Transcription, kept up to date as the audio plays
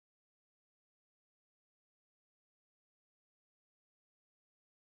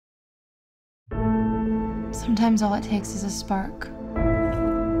Sometimes all it takes is a spark.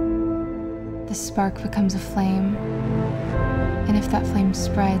 The spark becomes a flame, and if that flame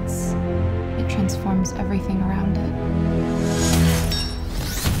spreads, it transforms everything around it.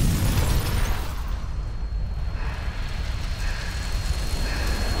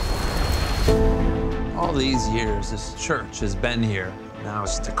 All these years, this church has been here. Now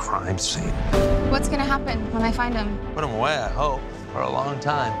it's the crime scene. What's gonna happen when I find him? Put him away, I hope, for a long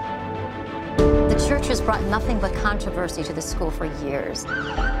time. The church has brought nothing but controversy to the school for years.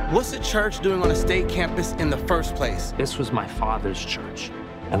 What's the church doing on a state campus in the first place? This was my father's church,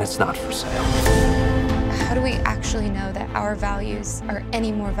 and it's not for sale. How do we actually know that our values are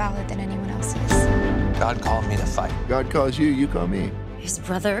any more valid than anyone else's? God called me to fight. God calls you, you call me. His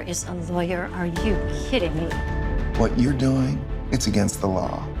brother is a lawyer. Are you kidding me? What you're doing, it's against the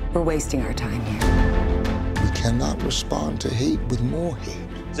law. We're wasting our time here. We cannot respond to hate with more hate.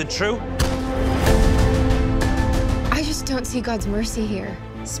 Is it true? I just don't see God's mercy here,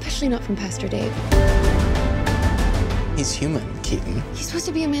 especially not from Pastor Dave. He's human, Keaton. He's supposed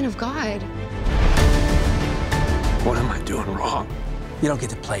to be a man of God. What am I doing wrong? You don't get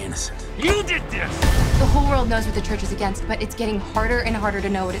to play innocent. You did this! The whole world knows what the church is against, but it's getting harder and harder to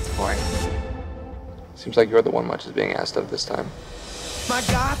know what it's for. Seems like you're the one much is being asked of this time. My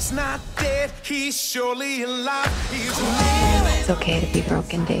God's not dead, he's surely alive. He's It's okay to be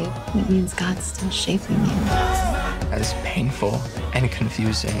broken, Dave. It means God's still shaping you. As painful and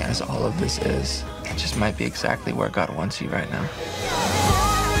confusing as all of this is, it just might be exactly where God wants you right now.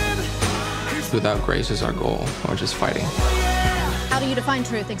 Without grace is our goal, or just fighting. How do you define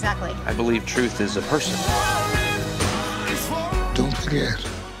truth exactly? I believe truth is a person. Don't forget,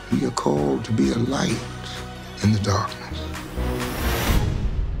 we are called to be a light in the darkness.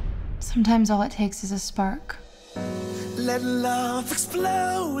 Sometimes all it takes is a spark. let love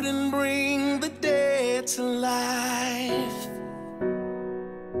explode and bring